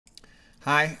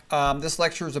Hi, this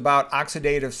lecture is about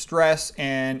oxidative stress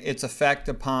and its effect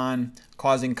upon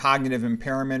causing cognitive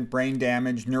impairment, brain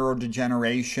damage,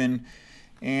 neurodegeneration.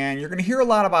 And you're going to hear a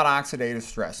lot about oxidative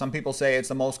stress. Some people say it's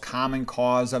the most common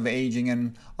cause of aging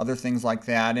and other things like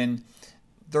that. And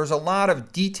there's a lot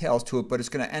of details to it, but it's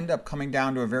going to end up coming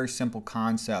down to a very simple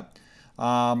concept.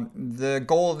 The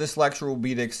goal of this lecture will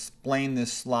be to explain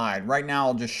this slide. Right now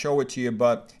I'll just show it to you,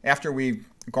 but after we've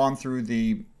gone through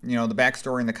the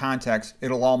backstory and the context,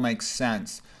 it'll all make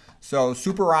sense. So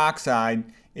superoxide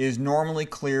is normally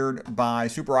cleared by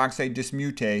superoxide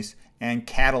dismutase and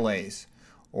catalase,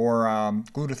 or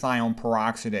glutathione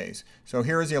peroxidase. So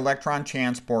here is the electron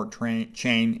transport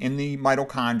chain in the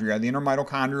mitochondria, the inner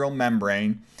mitochondrial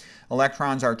membrane.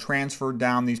 Electrons are transferred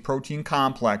down these protein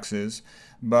complexes,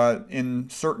 but in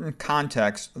certain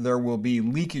contexts there will be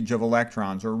leakage of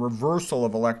electrons or reversal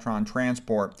of electron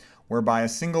transport, whereby a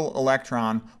single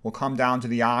electron will come down to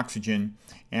the oxygen,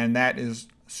 and that is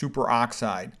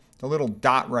superoxide. The little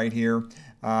dot right here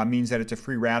means that it's a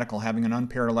free radical having an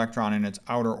unpaired electron in its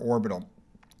outer orbital.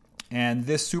 And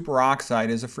this superoxide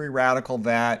is a free radical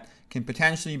that can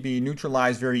potentially be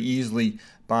neutralized very easily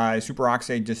by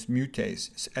superoxide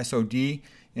dismutase, SOD,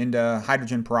 into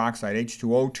hydrogen peroxide,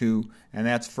 H2O2, and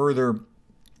that's further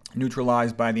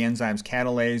neutralized by the enzymes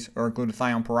catalase or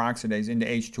glutathione peroxidase into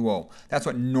H2O. That's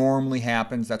what normally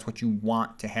happens. That's what you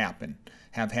want to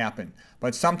have happen.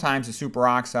 But sometimes the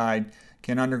superoxide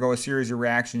can undergo a series of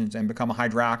reactions and become a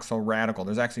hydroxyl radical.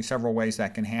 There's actually several ways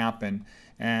that can happen.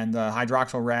 And the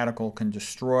hydroxyl radical can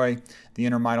destroy the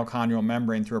inner mitochondrial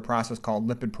membrane through a process called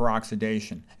lipid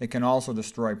peroxidation. It can also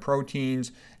destroy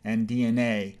proteins and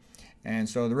DNA. And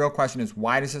so the real question is,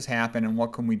 why does this happen and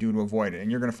what can we do to avoid it? And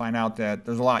you're going to find out that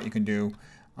there's a lot you can do,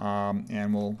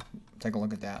 and we'll take a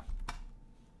look at that.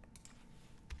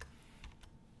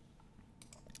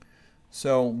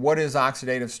 So what is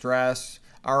oxidative stress?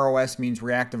 ROS means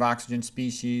reactive oxygen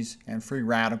species and free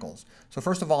radicals. So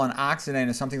first of all, an oxidant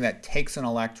is something that takes an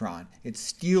electron. It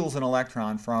steals an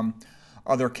electron from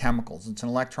other chemicals. It's an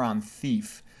electron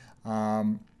thief.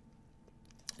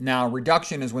 Now,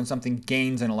 reduction is when something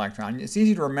gains an electron. It's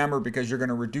easy to remember because you're going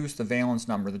to reduce the valence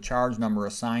number, the charge number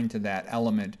assigned to that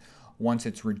element once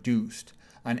it's reduced.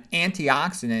 An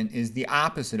antioxidant is the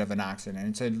opposite of an oxidant.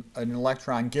 It's an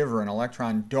electron giver, an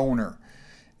electron donor.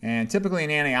 And typically an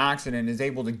antioxidant is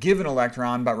able to give an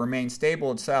electron but remain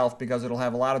stable itself because it'll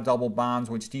have a lot of double bonds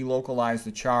which delocalize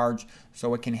the charge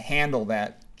so it can handle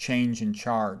that change in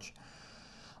charge.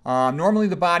 Normally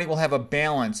the body will have a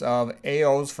balance of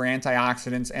AOs for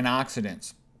antioxidants and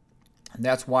oxidants.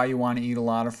 That's why you want to eat a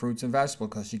lot of fruits and vegetables,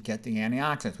 because you get the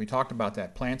antioxidants. We talked about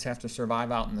that. Plants have to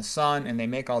survive out in the sun, and they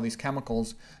make all these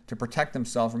chemicals to protect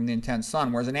themselves from the intense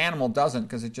sun, whereas an animal doesn't,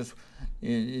 because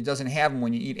it doesn't have them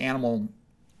when you eat animal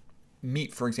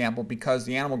meat, for example, because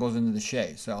the animal goes into the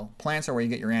shade. So plants are where you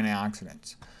get your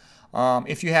antioxidants.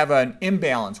 If you have an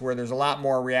imbalance where there's a lot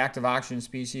more reactive oxygen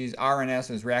species,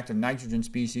 RNS is reactive nitrogen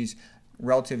species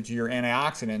relative to your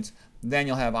antioxidants, then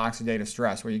you'll have oxidative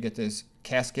stress where you get these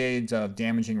cascades of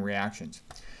damaging reactions.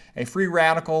 A free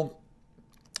radical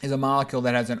is a molecule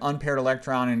that has an unpaired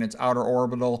electron in its outer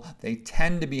orbital. They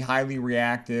tend to be highly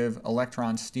reactive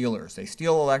electron stealers. They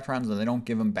steal electrons and they don't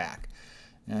give them back.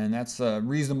 And that's a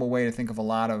reasonable way to think of a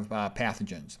lot of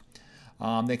pathogens.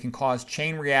 They can cause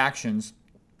chain reactions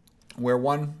where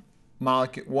one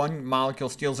molecule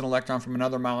steals an electron from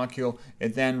another molecule.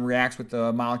 It then reacts with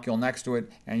the molecule next to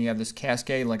it, and you have this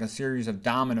cascade like a series of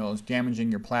dominoes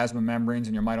damaging your plasma membranes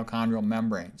and your mitochondrial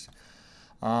membranes.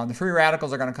 The free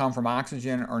radicals are going to come from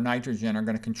oxygen or nitrogen, are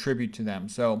going to contribute to them.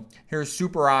 So here's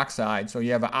superoxide. So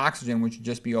you have an oxygen, which would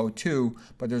just be O2,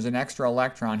 but there's an extra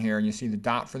electron here, and you see the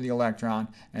dot for the electron,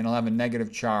 and it'll have a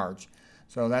negative charge.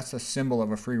 So that's the symbol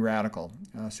of a free radical,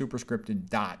 superscripted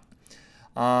dot.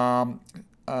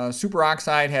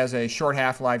 Superoxide has a short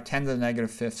half-life, 10 to the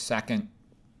negative fifth second.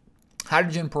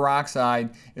 Hydrogen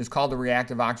peroxide is called the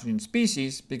reactive oxygen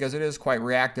species because it is quite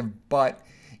reactive, but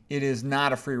it is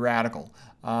not a free radical.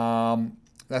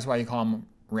 That's why you call them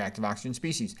reactive oxygen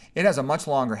species. It has a much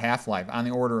longer half-life, on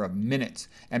the order of minutes.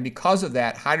 And because of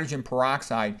that, hydrogen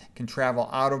peroxide can travel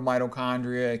out of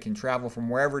mitochondria. It can travel from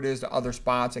wherever it is to other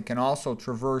spots. It can also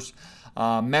traverse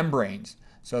membranes.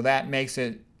 So that makes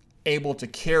it able to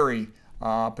carry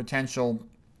potential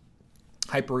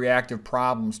hyperreactive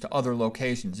problems to other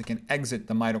locations. It can exit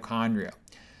the mitochondria.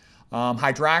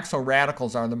 Hydroxyl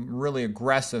radicals are the really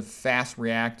aggressive,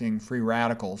 fast-reacting free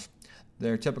radicals.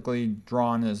 They're typically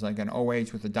drawn as like an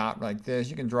OH with a dot like this.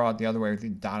 You can draw it the other way with the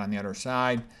dot on the other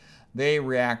side. They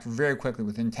react very quickly,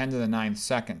 within 10 to the 9th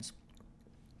seconds.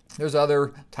 There's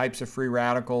other types of free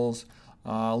radicals.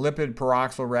 Lipid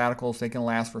peroxyl radicals, they can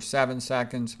last for 7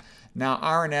 seconds. Now,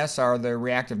 RNS are the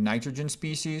reactive nitrogen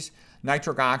species.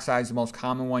 Nitric oxide is the most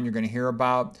common one you're going to hear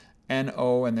about.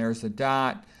 NO, and there's the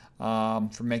dot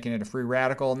for making it a free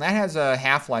radical. And that has a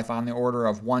half-life on the order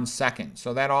of 1 second.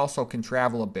 So that also can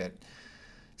travel a bit.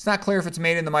 It's not clear if it's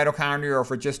made in the mitochondria or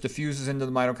if it just diffuses into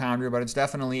the mitochondria, but it's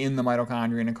definitely in the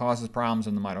mitochondria and it causes problems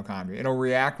in the mitochondria. It'll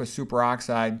react with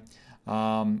superoxide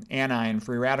anion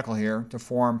free radical here to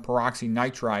form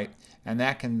peroxynitrite, and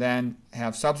that can then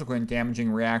have subsequent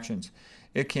damaging reactions.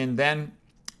 It can then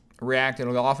react,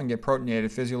 it'll often get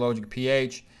protonated physiologic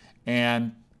pH,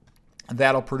 and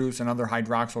that'll produce another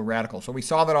hydroxyl radical. So we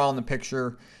saw that all in the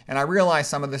picture, and I realize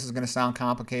some of this is going to sound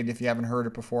complicated if you haven't heard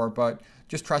it before, but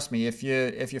just trust me, if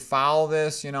you follow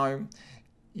this,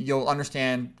 you'll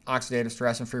understand oxidative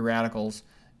stress and free radicals,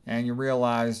 and you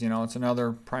realize, it's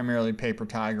another primarily paper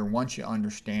tiger once you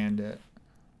understand it.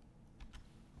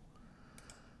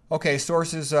 Okay,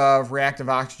 sources of reactive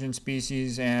oxygen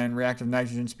species and reactive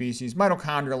nitrogen species.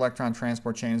 Mitochondrial electron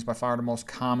transport chain is by far the most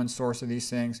common source of these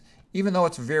things. Even though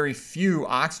it's very few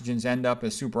oxygens end up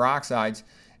as superoxides,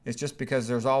 it's just because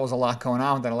there's always a lot going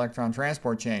on with that electron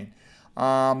transport chain.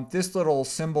 This little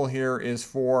symbol here is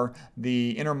for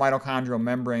the intermitochondrial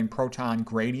membrane proton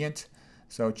gradient.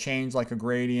 So change like a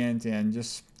gradient, and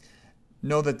just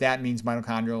know that that means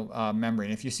mitochondrial membrane.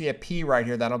 If you see a P right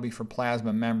here, that'll be for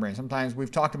plasma membrane. Sometimes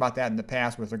we've talked about that in the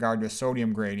past with regard to a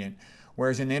sodium gradient,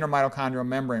 whereas in the intermitochondrial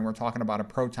membrane, we're talking about a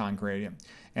proton gradient.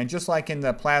 And just like in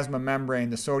the plasma membrane,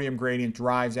 the sodium gradient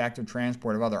drives active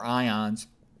transport of other ions.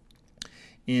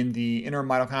 In the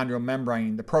intermitochondrial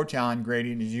membrane, the proton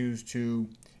gradient is used to,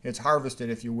 it's harvested,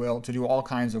 if you will, to do all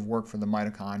kinds of work for the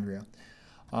mitochondria.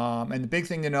 And the big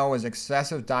thing to know is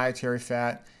excessive dietary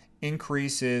fat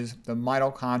increases the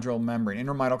mitochondrial membrane,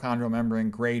 intermitochondrial membrane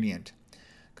gradient,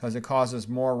 because it causes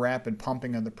more rapid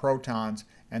pumping of the protons,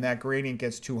 and that gradient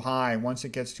gets too high. Once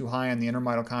it gets too high on the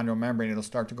intermitochondrial membrane, it'll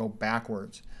start to go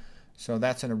backwards. So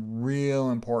that's a real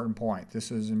important point.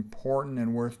 This is important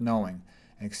and worth knowing.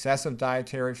 Excessive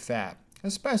dietary fat,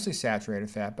 especially saturated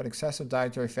fat, but excessive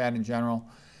dietary fat in general,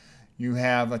 you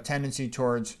have a tendency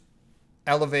towards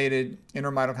elevated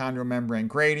intermitochondrial membrane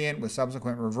gradient with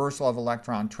subsequent reversal of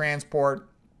electron transport,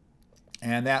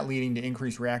 and that leading to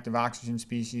increased reactive oxygen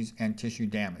species and tissue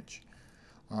damage.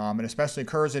 It especially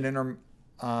occurs in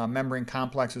intermembrane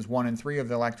complexes 1 and 3 of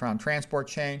the electron transport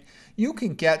chain. You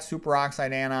can get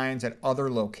superoxide anions at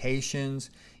other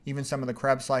locations. Even some of the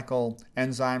Krebs cycle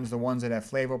enzymes, the ones that have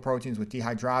flavoproteins with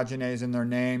dehydrogenase in their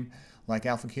name, like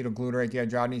alpha-ketoglutarate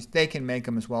dehydrogenase, they can make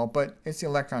them as well, but it's the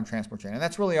electron transport chain. And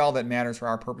that's really all that matters for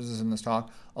our purposes in this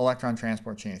talk, electron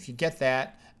transport chain. If you get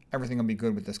that, everything will be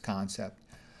good with this concept.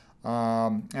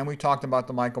 And we talked about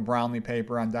the Michael Brownlee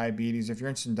paper on diabetes. If you're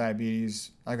interested in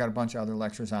diabetes, I got a bunch of other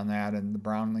lectures on that, and the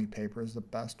Brownlee paper is the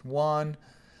best one.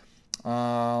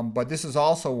 But this is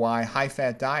also why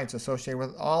high-fat diets associated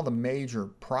with all the major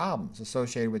problems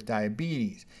associated with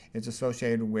diabetes. It's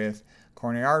associated with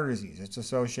coronary artery disease. It's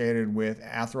associated with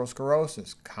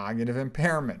atherosclerosis, cognitive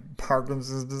impairment,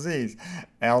 Parkinson's disease,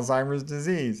 Alzheimer's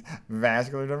disease,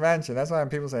 vascular dementia. That's why when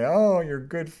people say, oh, you're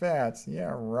good fats.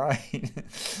 Yeah, right.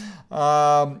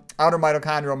 Outer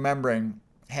mitochondrial membrane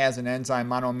has an enzyme,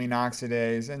 monoamine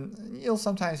oxidase, and you'll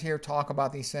sometimes hear talk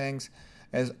about these things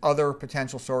as other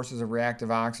potential sources of reactive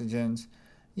oxygens.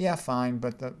 Yeah, fine,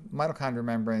 but the mitochondrial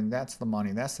membrane, that's the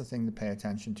money. That's the thing to pay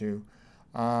attention to.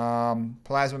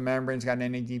 Plasma membrane's got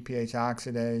an NADPH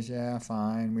oxidase. Yeah,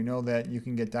 fine. We know that you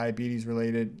can get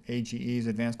diabetes-related AGEs,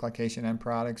 advanced glycation end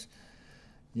products.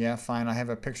 Yeah, fine. I have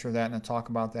a picture of that, and I'll talk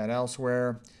about that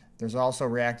elsewhere. There's also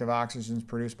reactive oxygens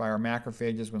produced by our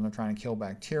macrophages when they're trying to kill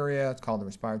bacteria. It's called the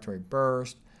respiratory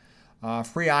burst.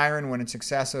 Free iron, when it's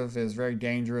excessive, is very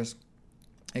dangerous.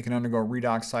 It can undergo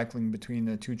redox cycling between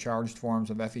the two charged forms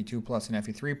of Fe2 plus and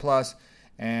Fe3 plus,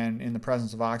 and in the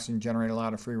presence of oxygen generate a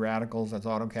lot of free radicals. That's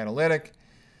autocatalytic.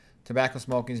 Tobacco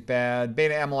smoking is bad.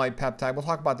 Beta amyloid peptide, we'll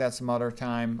talk about that some other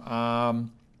time.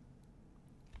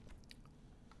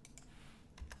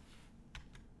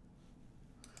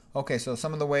 Okay, so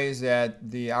some of the ways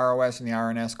that the ROS and the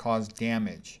RNS cause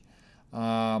damage.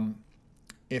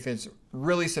 If it's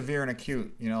really severe and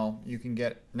acute, you can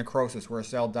get necrosis where a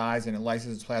cell dies and it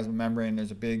lyses its plasma membrane.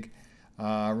 There's a big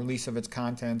release of its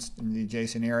contents in the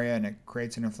adjacent area, and it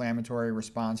creates an inflammatory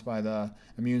response by the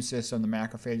immune system, the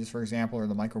macrophages, for example, or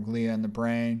the microglia in the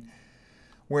brain.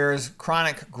 Whereas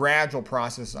chronic gradual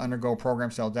processes undergo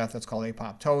programmed cell death. That's called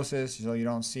apoptosis, so you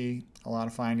don't see a lot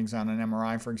of findings on an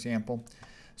MRI, for example.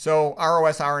 So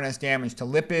ROS RNS damage to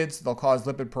lipids, they'll cause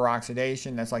lipid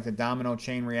peroxidation. That's like the domino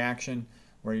chain reaction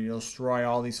where you destroy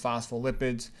all these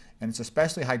phospholipids, and it's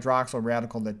especially hydroxyl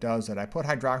radical that does it. I put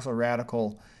hydroxyl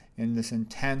radical in this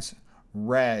intense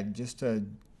red just to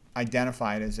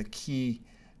identify it as a key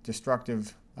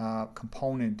destructive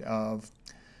component of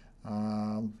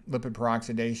lipid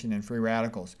peroxidation and free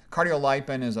radicals.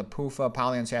 Cardiolipin is a PUFA,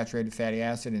 polyunsaturated fatty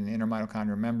acid in the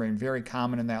intermitochondrial membrane, very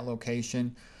common in that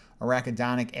location.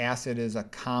 Arachidonic acid is a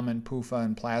common PUFA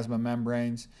in plasma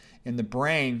membranes. In the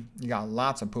brain, you got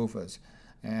lots of PUFAs.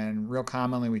 And real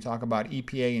commonly, we talk about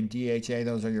EPA and DHA.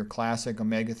 Those are your classic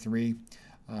omega-3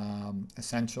 not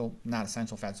essential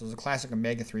fats. Those are classic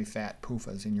omega-3 fat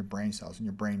PUFAs in your brain cells, in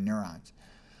your brain neurons.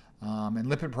 And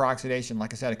lipid peroxidation,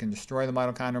 like I said, it can destroy the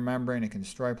mitochondrial membrane. It can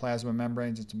destroy plasma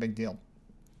membranes. It's a big deal.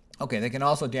 Okay, they can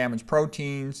also damage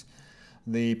proteins.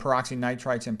 The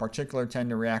peroxynitrites in particular tend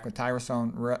to react with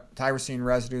tyrosine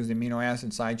residues, the amino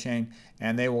acid side chain,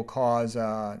 and they will cause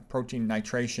protein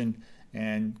nitration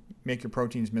and make your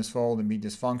proteins misfold and be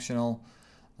dysfunctional.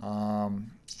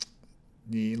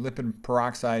 The lipid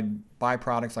peroxide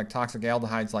byproducts like toxic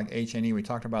aldehydes like HNE, we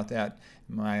talked about that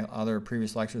in my other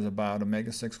previous lectures about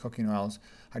omega-6 cooking oils.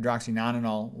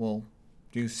 Hydroxynonenal will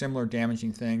do similar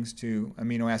damaging things to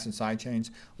amino acid side chains.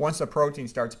 Once the protein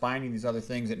starts binding these other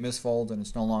things, it misfolds and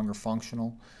it's no longer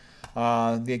functional.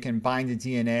 They can bind to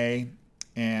DNA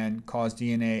and cause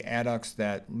DNA adducts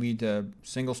that lead to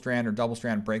single-strand or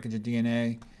double-strand breakage of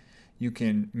DNA. You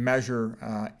can measure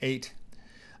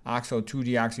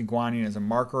 8-oxo-2-deoxyguanine as a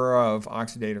marker of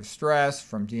oxidative stress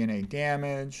from DNA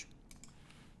damage.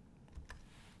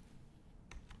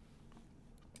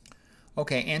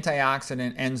 Okay,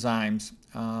 antioxidant enzymes,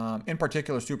 in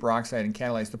particular superoxide and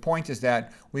catalase. The point is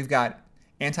that we've got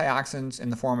antioxidants in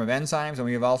the form of enzymes, and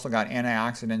we've also got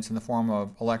antioxidants in the form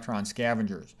of electron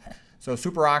scavengers. So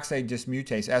superoxide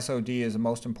dismutase, SOD, is the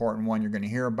most important one you're going to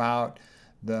hear about.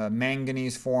 The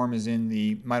manganese form is in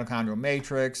the mitochondrial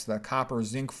matrix. The copper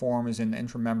zinc form is in the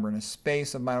intramembranous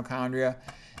space of mitochondria.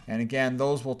 And again,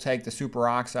 those will take the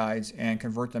superoxides and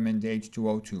convert them into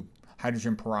H2O2,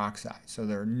 hydrogen peroxide. So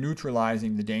they're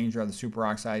neutralizing the danger of the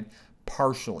superoxide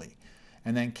partially.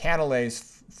 And then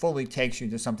catalase fully takes you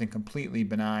to something completely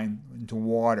benign, into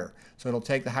water. So it'll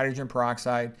take the hydrogen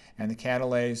peroxide and the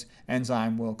catalase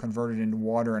enzyme will convert it into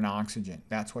water and oxygen.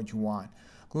 That's what you want.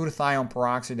 Glutathione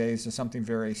peroxidase is something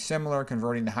very similar,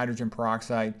 converting the hydrogen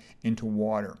peroxide into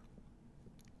water.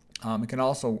 It can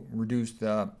also reduce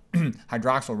the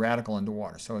hydroxyl radical into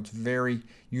water, so it's very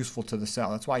useful to the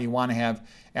cell. That's why you want to have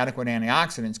adequate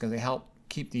antioxidants, because they help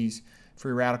keep these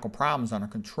free radical problems under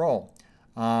control.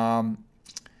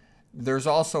 There's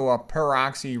also a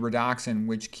peroxyredoxin,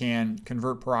 which can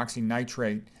convert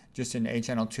peroxynitrate just into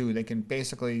HNO2. They can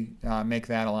basically make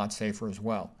that a lot safer as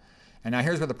well. And now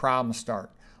here's where the problems start.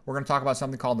 We're going to talk about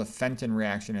something called the Fenton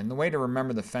reaction. And the way to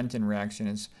remember the Fenton reaction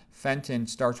is Fenton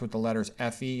starts with the letters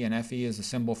Fe, and Fe is the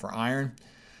symbol for iron.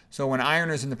 So when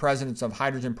iron is in the presence of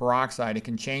hydrogen peroxide, it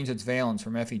can change its valence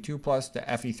from Fe2+ to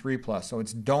Fe3+. So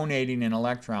it's donating an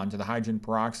electron to the hydrogen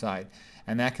peroxide,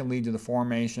 and that can lead to the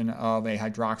formation of a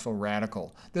hydroxyl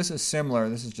radical. This is similar.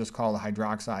 This is just called a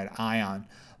hydroxide ion.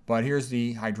 But here's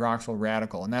the hydroxyl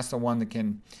radical, and that's the one that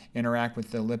can interact with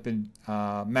the lipid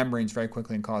membranes very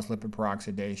quickly and cause lipid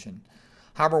peroxidation.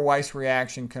 Haber-Weiss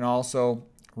reaction can also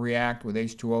react with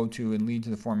H2O2 and lead to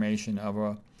the formation of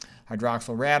a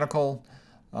hydroxyl radical.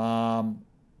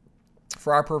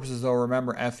 For our purposes, though,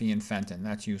 remember Fe and Fenton.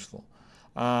 That's useful.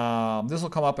 This will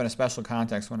come up in a special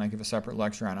context when I give a separate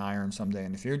lecture on iron someday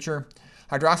in the future.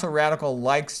 Hydroxyl radical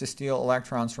likes to steal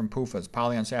electrons from PUFAs,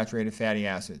 polyunsaturated fatty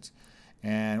acids.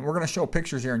 And we're going to show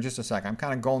pictures here in just a second. I'm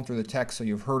kind of going through the text so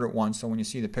you've heard it once, so when you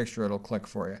see the picture, it'll click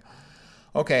for you.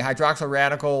 Okay, hydroxyl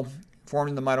radical formed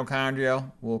in the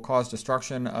mitochondria will cause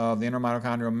destruction of the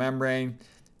intermitochondrial membrane,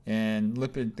 and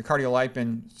lipid, the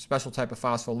cardiolipin, special type of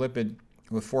phospholipid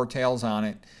with 4 tails on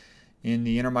it in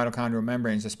the intermitochondrial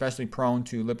membrane, is especially prone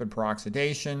to lipid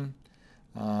peroxidation.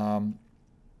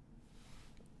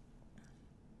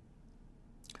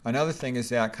 Another thing is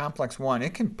that complex 1,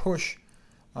 it can push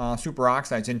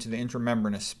superoxides into the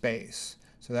intramembranous space.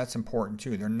 So that's important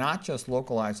too. They're not just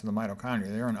localized to the mitochondria.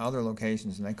 They're in other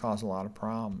locations and they cause a lot of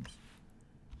problems.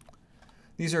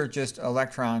 These are just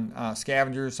electron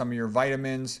scavengers. Some of your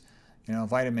vitamins,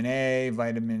 vitamin A,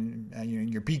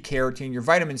 your B-carotene. Your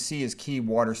vitamin C is key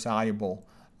water-soluble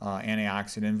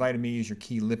antioxidant. Vitamin E is your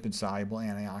key lipid-soluble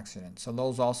antioxidant. So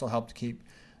those also help to keep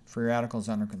free radicals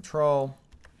under control.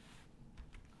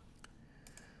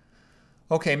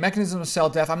 Okay, mechanism of cell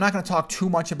death. I'm not going to talk too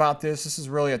much about this. This is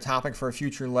really a topic for a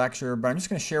future lecture, but I'm just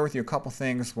going to share with you a couple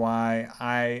things why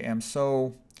I am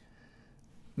so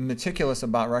meticulous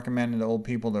about recommending to old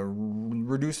people to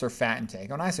reduce their fat intake.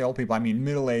 When I say old people, I mean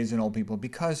middle-aged and old people,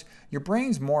 because your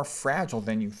brain's more fragile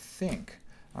than you think.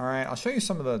 All right, I'll show you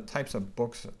some of the types of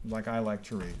books like I like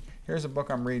to read. Here's a book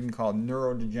I'm reading called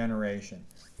Neurodegeneration,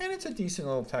 and it's a decent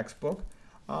little textbook.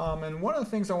 And one of the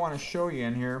things I want to show you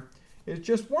in here is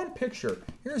just one picture.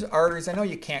 Here's arteries. I know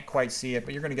you can't quite see it,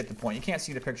 but you're going to get the point. You can't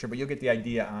see the picture, but you'll get the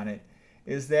idea on it.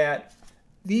 Is that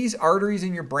these arteries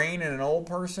in your brain in an old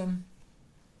person,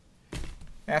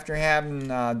 after having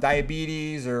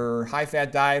diabetes or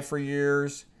high-fat diet for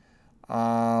years,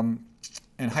 and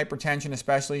hypertension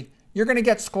especially, you're going to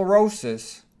get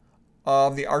sclerosis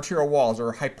of the arterial walls,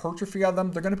 or hypertrophy of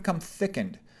them. They're going to become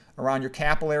thickened around your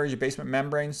capillaries, your basement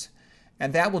membranes,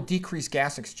 and that will decrease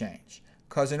gas exchange.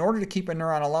 Because in order to keep a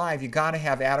neuron alive, you got to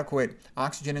have adequate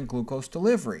oxygen and glucose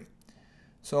delivery.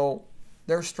 So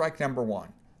there's strike number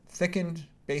one. Thickened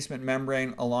basement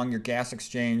membrane along your gas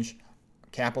exchange,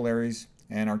 capillaries,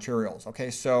 and arterioles. Okay,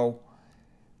 so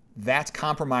that's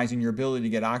compromising your ability to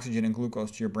get oxygen and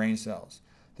glucose to your brain cells.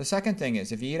 The second thing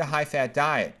is, if you eat a high-fat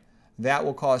diet, that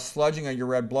will cause sludging of your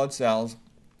red blood cells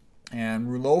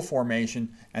and rouleau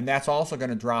formation, and that's also going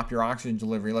to drop your oxygen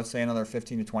delivery, let's say another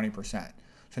 15 to 20%.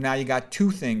 So now you got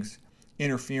two things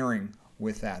interfering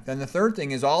with that. Then the third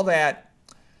thing is all that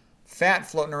fat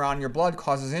floating around in your blood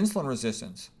causes insulin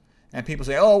resistance. And people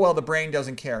say, oh, well, the brain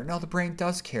doesn't care. No, the brain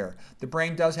does care. The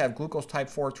brain does have glucose type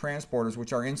 4 transporters,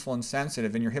 which are insulin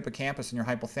sensitive in your hippocampus and your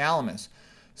hypothalamus.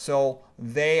 So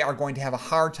they are going to have a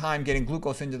hard time getting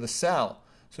glucose into the cell.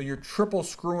 So you're triple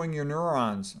screwing your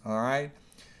neurons, all right?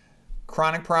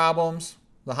 Chronic problems,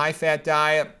 the high-fat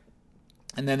diet,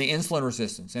 and then the insulin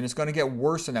resistance. And it's going to get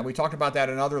worse than that. We talked about that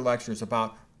in other lectures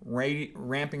about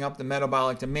ramping up the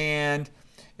metabolic demand,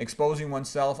 exposing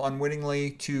oneself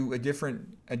unwittingly to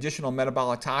additional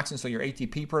metabolic toxins so your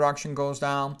ATP production goes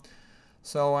down.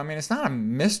 So, I mean, it's not a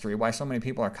mystery why so many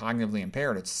people are cognitively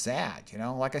impaired. It's sad, you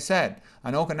know. Like I said,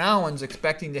 an Okinawan's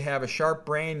expecting to have a sharp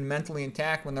brain mentally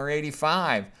intact when they're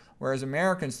 85, whereas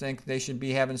Americans think they should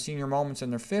be having senior moments in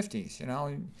their 50s, you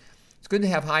know. It's good to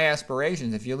have high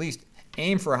aspirations. If you at least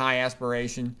aim for a high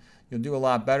aspiration, you'll do a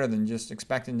lot better than just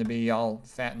expecting to be all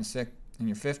fat and sick in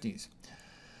your 50s.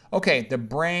 Okay, the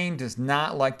brain does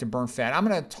not like to burn fat. I'm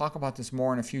going to talk about this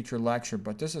more in a future lecture,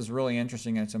 but this is really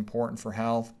interesting and it's important for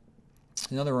health.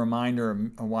 Another reminder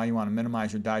of why you want to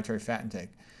minimize your dietary fat intake.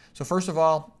 So first of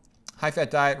all,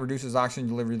 high-fat diet reduces oxygen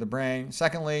delivery to the brain.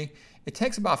 Secondly, it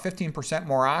takes about 15%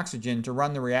 more oxygen to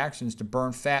run the reactions to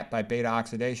burn fat by beta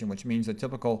oxidation, which means the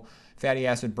typical fatty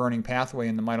acid burning pathway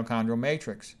in the mitochondrial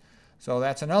matrix. So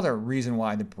that's another reason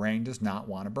why the brain does not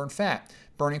want to burn fat.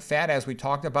 Burning fat, as we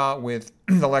talked about with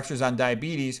the lectures on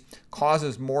diabetes,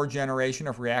 causes more generation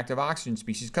of reactive oxygen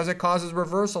species because it causes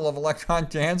reversal of electron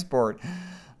transport.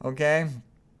 Okay?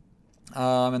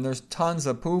 And there's tons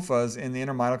of PUFAs in the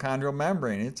inner mitochondrial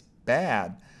membrane. It's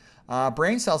bad.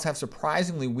 Brain cells have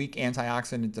surprisingly weak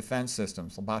antioxidant defense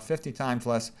systems, about 50 times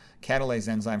less catalase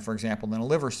enzyme, for example, than a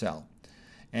liver cell.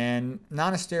 And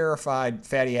non-esterified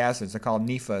fatty acids, they're called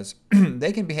NEFAs,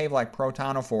 they can behave like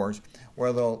protonophores,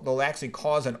 where they'll actually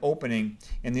cause an opening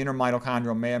in the inner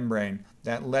mitochondrial membrane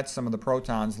that lets some of the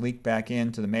protons leak back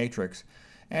into the matrix.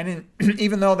 And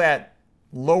even though that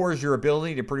lowers your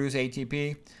ability to produce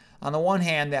ATP, on the one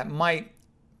hand, that might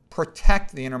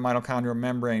protect the inner mitochondrial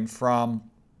membrane from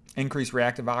increased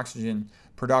reactive oxygen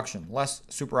production. Less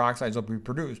superoxides will be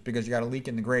produced because you got a leak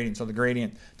in the gradient, so the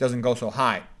gradient doesn't go so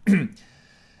high.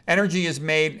 Energy is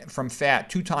made from fat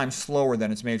 2 times slower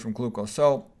than it's made from glucose.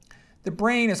 So the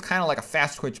brain is kind of like a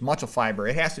fast-twitch muscle fiber.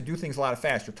 It has to do things a lot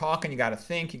fast. You're talking, you got to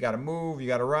think, you got to move, you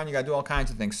got to run, you got to do all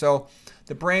kinds of things. So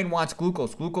the brain wants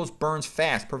glucose. Glucose burns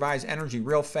fast, provides energy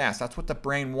real fast. That's what the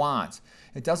brain wants.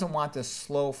 It doesn't want this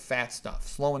slow fat stuff.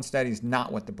 Slow and steady is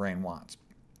not what the brain wants.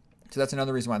 So that's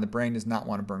another reason why the brain does not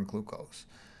want to burn glucose.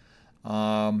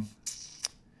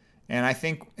 And I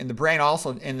think in the brain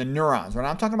also, in the neurons, when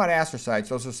I'm talking about astrocytes,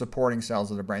 those are supporting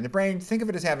cells of the brain. The brain, think of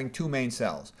it as having 2 main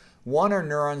cells. One are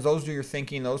neurons, those do your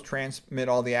thinking, those transmit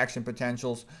all the action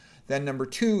potentials. Then number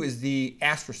 2 is the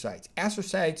astrocytes.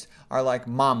 Astrocytes are like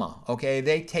mama, okay?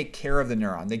 They take care of the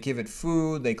neuron. They give it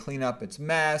food, they clean up its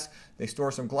mess, they store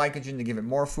some glycogen to give it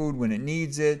more food when it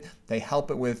needs it, they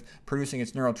help it with producing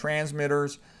its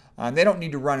neurotransmitters. They don't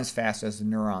need to run as fast as the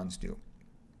neurons do.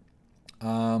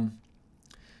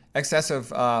 Excessive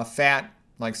fat,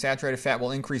 like saturated fat,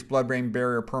 will increase blood-brain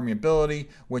barrier permeability,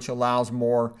 which allows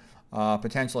more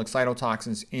potential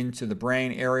excitotoxins into the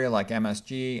brain area, like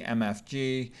MSG,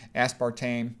 MFG,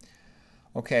 aspartame.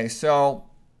 Okay, so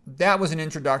that was an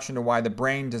introduction to why the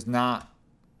brain does not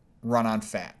run on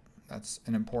fat. That's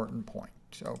an important point.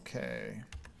 Okay.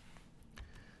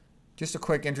 Just a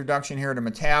quick introduction here to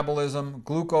metabolism.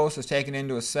 Glucose is taken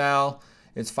into a cell.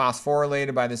 It's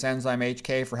phosphorylated by this enzyme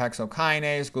HK for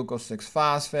hexokinase, glucose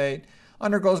 6-phosphate,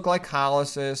 undergoes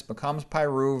glycolysis, becomes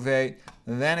pyruvate,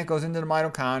 then it goes into the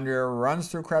mitochondria, runs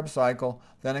through Krebs cycle,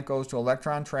 then it goes to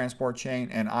electron transport chain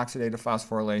and oxidative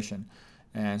phosphorylation.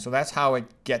 And so that's how it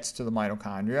gets to the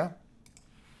mitochondria.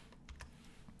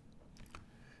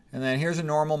 And then here's a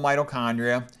normal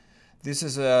mitochondria. This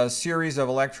is a series of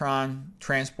electron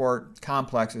transport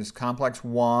complexes. Complex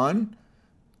 1,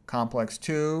 complex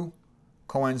 2,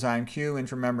 coenzyme Q,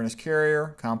 intramembranous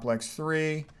carrier, complex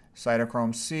 3,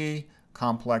 cytochrome C,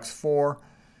 complex 4.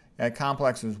 At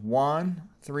complexes 1,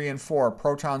 3, and 4,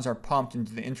 protons are pumped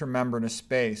into the intramembranous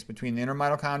space between the inner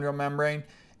mitochondrial membrane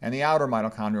and the outer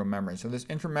mitochondrial membrane. So this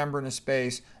intramembranous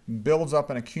space builds up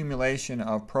an accumulation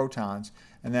of protons,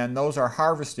 and then those are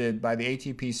harvested by the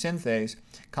ATP synthase,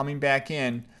 coming back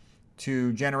in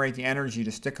to generate the energy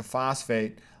to stick a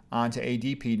phosphate onto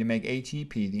ADP to make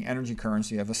ATP the energy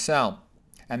currency of a cell.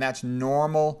 And that's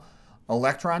normal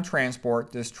electron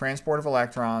transport, this transport of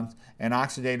electrons, and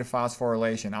oxidative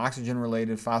phosphorylation,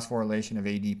 oxygen-related phosphorylation of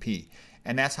ADP.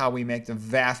 And that's how we make the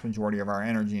vast majority of our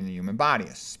energy in the human body,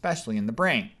 especially in the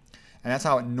brain. And that's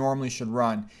how it normally should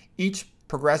run. Each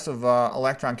progressive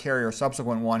electron carrier,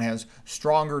 subsequent one, has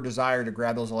stronger desire to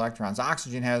grab those electrons.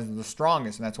 Oxygen has the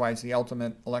strongest, and that's why it's the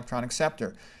ultimate electron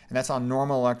acceptor. And that's how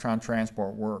normal electron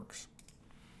transport works.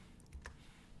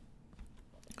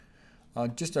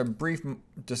 Just a brief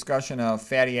discussion of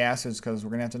fatty acids, because we're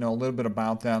going to have to know a little bit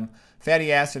about them.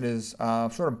 Fatty acid is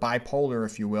sort of bipolar,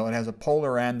 if you will. It has a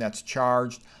polar end that's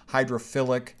charged,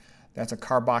 hydrophilic. That's a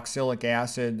carboxylic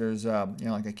acid. There's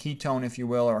like a ketone, if you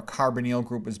will, or a carbonyl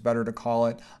group is better to call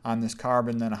it on this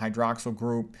carbon than a hydroxyl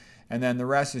group. And then the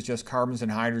rest is just carbons and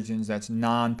hydrogens. That's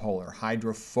nonpolar,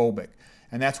 hydrophobic.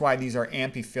 And that's why these are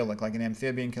amphiphilic. Like an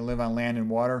amphibian can live on land and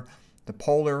water. The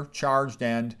polar charged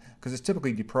end, because it's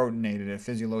typically deprotonated at a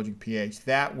physiologic pH,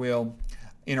 that will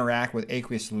interact with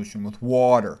aqueous solution, with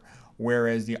water.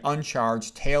 Whereas the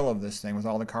uncharged tail of this thing with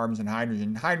all the carbons and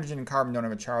hydrogen and carbon don't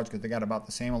have a charge because they got about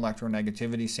the same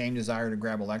electronegativity, same desire to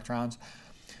grab electrons.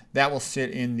 That will sit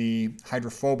in the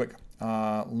hydrophobic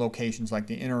locations, like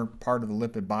the inner part of the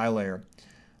lipid bilayer.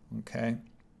 Okay.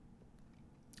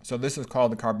 So this is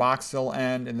called the carboxyl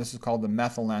end, and this is called the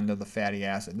methyl end of the fatty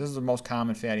acid. This is the most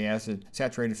common fatty acid,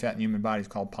 saturated fat in the human body is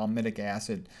called palmitic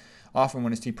acid. Often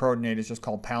when it's deprotonated, it's just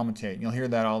called palmitate. And you'll hear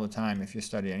that all the time if you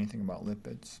study anything about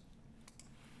lipids.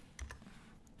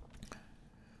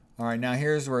 All right, now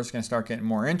here's where it's going to start getting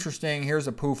more interesting. Here's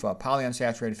a PUFA,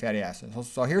 polyunsaturated fatty acid.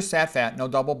 So here's sat fat, no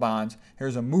double bonds.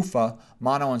 Here's a MUFA,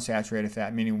 monounsaturated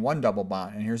fat, meaning one double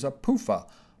bond. And here's a PUFA,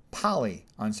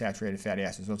 polyunsaturated fatty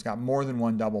acid. So it's got more than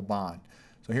one double bond.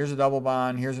 So here's a double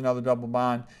bond, here's another double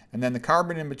bond, and then the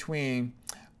carbon in between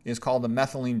is called the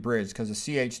methylene bridge because the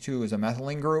CH2 is a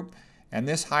methylene group, and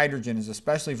this hydrogen is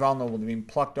especially vulnerable to being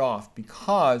plucked off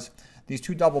because these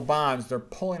two double bonds, they're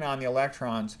pulling on the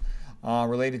electrons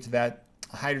related to that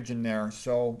hydrogen there,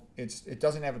 so it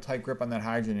doesn't have a tight grip on that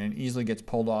hydrogen and it easily gets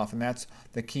pulled off, and that's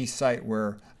the key site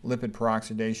where lipid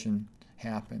peroxidation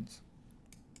happens.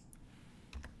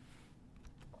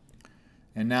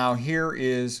 And now here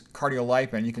is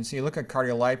cardiolipin. You can see, look at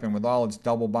cardiolipin with all its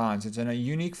double bonds. It's a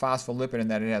unique phospholipid in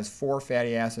that it has 4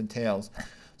 fatty acid tails.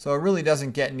 So it really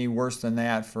doesn't get any worse than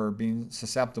that for being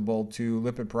susceptible to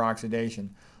lipid peroxidation.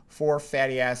 4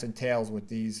 fatty acid tails with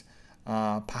these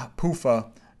PUFA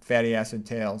fatty acid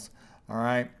tails. All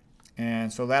right,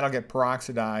 and so that'll get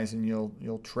peroxidized, and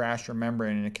you'll trash your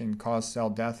membrane, and it can cause cell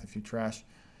death if you trash,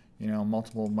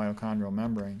 multiple mitochondrial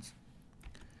membranes.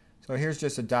 So here's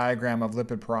just a diagram of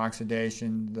lipid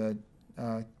peroxidation, the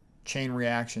chain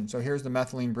reaction. So here's the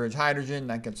methylene bridge hydrogen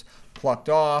that gets plucked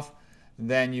off.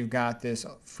 Then you've got this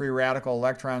free radical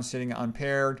electron sitting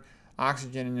unpaired.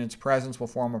 Oxygen in its presence will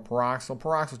form a peroxyl.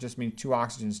 Peroxyl just means 2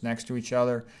 oxygens next to each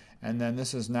other. And then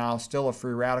this is now still a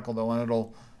free radical, though, and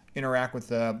it'll interact with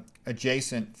the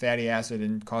adjacent fatty acid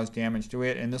and cause damage to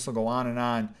it. And this will go on,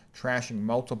 trashing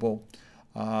multiple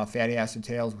fatty acid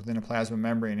tails within a plasma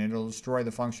membrane. It'll destroy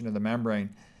the function of the membrane,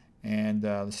 and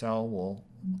the cell will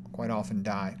quite often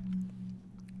die.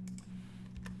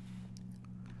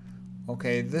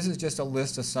 Okay, this is just a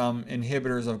list of some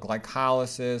inhibitors of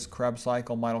glycolysis, Krebs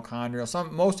cycle,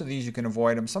 mitochondria. Most of these you can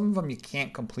avoid them. Some of them you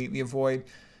can't completely avoid.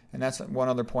 And that's one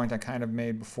other point I kind of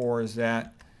made before, is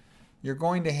that you're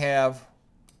going to have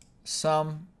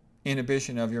some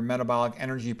inhibition of your metabolic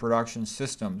energy production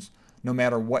systems no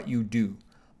matter what you do.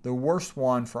 The worst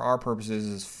one for our purposes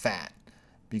is fat,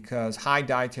 because high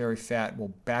dietary fat will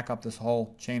back up this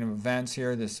whole chain of events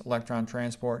here, this electron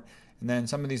transport, And then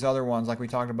some of these other ones, like we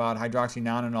talked about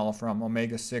hydroxynonenal from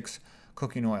omega-6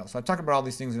 cooking oil. So I've talked about all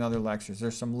these things in other lectures.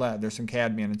 There's some lead, there's some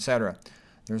cadmium, etc.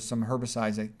 There's some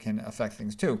herbicides that can affect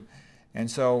things too. And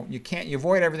so you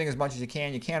avoid everything as much as you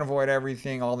can. You can't avoid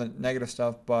everything, all the negative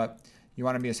stuff, but you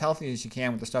want to be as healthy as you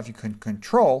can with the stuff you can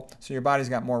control so your body's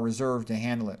got more reserve to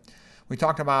handle it. We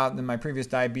talked about in my previous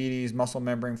diabetes, muscle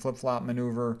membrane flip-flop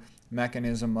maneuver,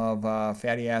 mechanism of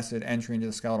fatty acid entry into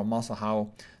the skeletal muscle,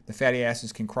 how the fatty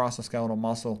acids can cross the skeletal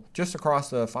muscle just across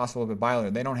the phospholipid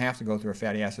bilayer. They don't have to go through a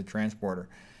fatty acid transporter.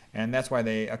 And that's why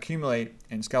they accumulate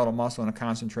in skeletal muscle in a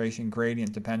concentration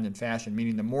gradient dependent fashion,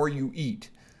 meaning the more you eat,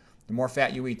 the more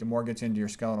fat you eat, the more it gets into your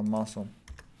skeletal muscle.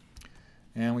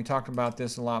 And we talked about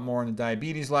this a lot more in the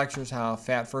diabetes lectures, how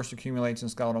fat first accumulates in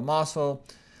skeletal muscle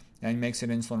and makes it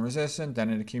insulin resistant, then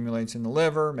it accumulates in the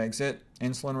liver, makes it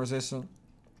insulin resistant,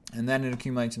 and then it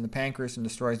accumulates in the pancreas and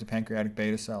destroys the pancreatic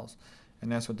beta cells.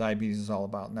 And that's what diabetes is all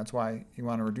about. And that's why you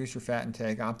want to reduce your fat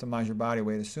intake, optimize your body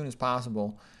weight as soon as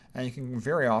possible, and you can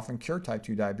very often cure type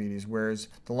 2 diabetes, whereas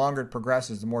the longer it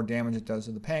progresses, the more damage it does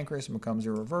to the pancreas and becomes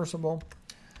irreversible.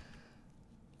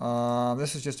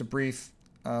 This is just a brief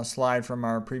slide from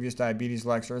our previous diabetes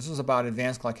lecture. This is about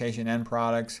advanced glycation end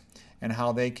products and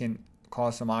how they can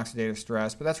cause some oxidative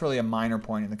stress, but that's really a minor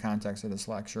point in the context of this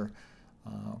lecture.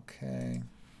 Okay.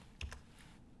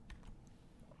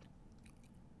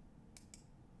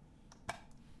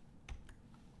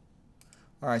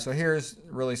 All right, so here's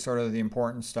really sort of the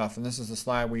important stuff, and this is the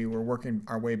slide we were working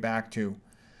our way back to.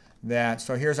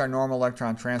 So here's our normal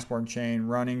electron transport chain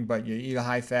running, but you eat a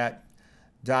high-fat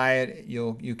diet,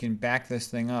 you can back this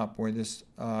thing up where this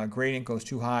gradient goes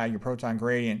too high, your proton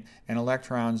gradient, and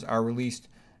electrons are released,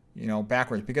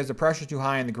 backwards. Because the pressure is too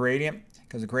high in the gradient,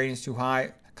 because the gradient is too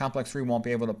high, complex 3 won't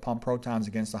be able to pump protons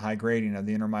against the high gradient of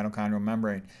the inner mitochondrial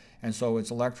membrane. And so its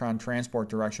electron transport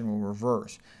direction will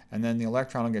reverse. And then the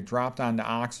electron will get dropped onto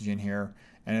oxygen here,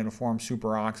 and it'll form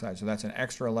superoxide. So that's an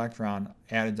extra electron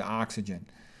added to oxygen.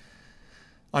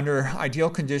 Under ideal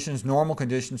conditions, normal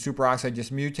conditions, superoxide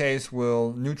just mutates,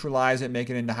 will neutralize it, make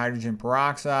it into hydrogen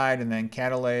peroxide, and then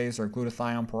catalase or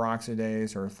glutathione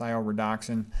peroxidase or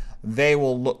thioredoxin, they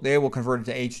will convert it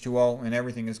to H2O, and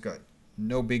everything is good.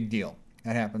 No big deal.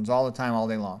 That happens all the time, all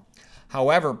day long.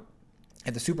 However,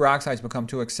 if the superoxides become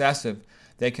too excessive,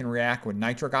 they can react with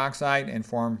nitric oxide and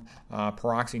form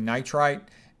peroxynitrite,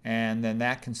 and then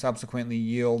that can subsequently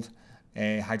yield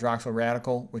a hydroxyl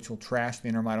radical, which will trash the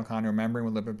inner mitochondrial membrane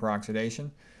with lipid peroxidation.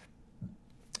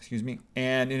 Excuse me.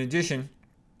 And in addition,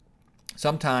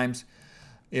 sometimes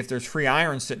if there's free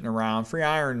iron sitting around, free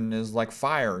iron is like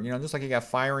fire. Just like you got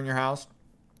fire in your house,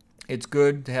 it's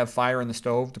good to have fire in the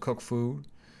stove to cook food.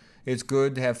 It's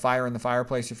good to have fire in the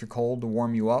fireplace if you're cold to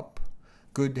warm you up.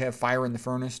 Good to have fire in the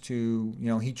furnace to,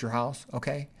 heat your house,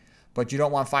 okay? But you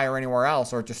don't want fire anywhere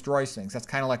else or it destroys things. That's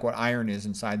kind of like what iron is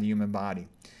inside the human body.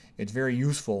 It's very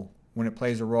useful when it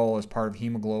plays a role as part of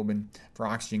hemoglobin for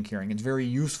oxygen carrying. It's very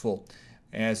useful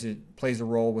as it plays a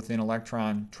role within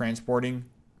electron transporting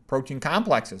protein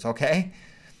complexes, okay?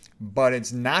 But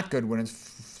it's not good when it's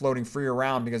floating free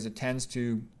around because it tends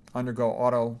to undergo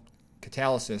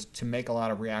autocatalysis to make a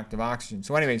lot of reactive oxygen.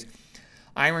 So anyways,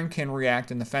 iron can react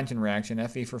in the Fenton reaction,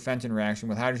 Fe for Fenton reaction,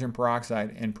 with hydrogen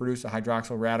peroxide and produce a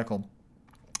hydroxyl radical.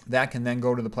 That can then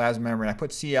go to the plasma membrane. I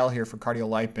put Cl here for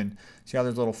cardiolipin. See how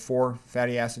there's little 4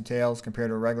 fatty acid tails compared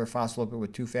to a regular phospholipid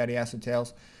with 2 fatty acid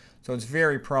tails? So it's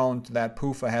very prone to that.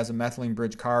 PUFA has a methylene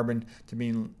bridge carbon to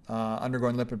being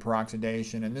undergoing lipid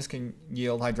peroxidation, and this can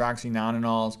yield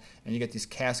hydroxynonenols, and you get this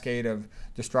cascade of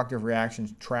destructive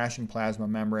reactions trashing plasma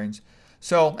membranes.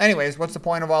 So anyways, what's the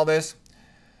point of all this?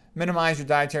 Minimize your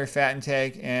dietary fat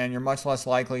intake, and you're much less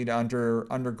likely to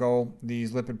undergo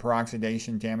these lipid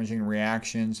peroxidation damaging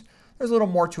reactions. There's a little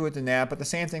more to it than that, but the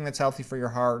same thing that's healthy for your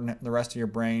heart and the rest of your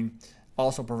brain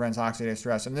also prevents oxidative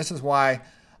stress. And this is why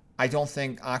I don't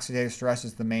think oxidative stress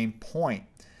is the main point.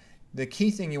 The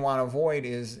key thing you want to avoid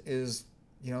is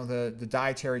the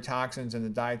dietary toxins and the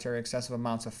dietary excessive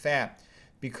amounts of fat,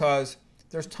 because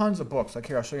there's tons of books. Like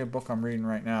here, I'll show you a book I'm reading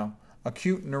right now.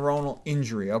 Acute neuronal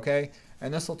injury, okay?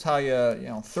 And this will tell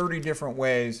you, 30 different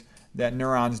ways that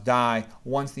neurons die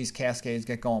once these cascades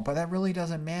get going. But that really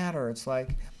doesn't matter. It's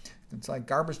like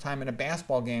garbage time in a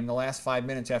basketball game the last 5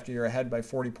 minutes after you're ahead by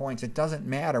 40 points. It doesn't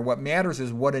matter. What matters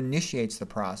is what initiates the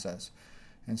process.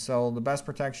 And so the best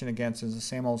protection against is the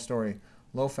same old story.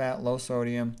 Low fat, low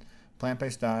sodium,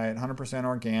 plant-based diet, 100%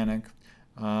 organic.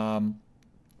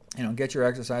 Get your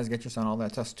exercise, get your sun, all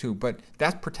that stuff too. But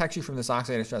that protects you from this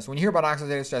oxidative stress. When you hear about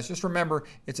oxidative stress, just remember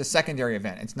it's a secondary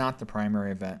event. It's not the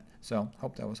primary event. So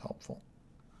hope that was helpful.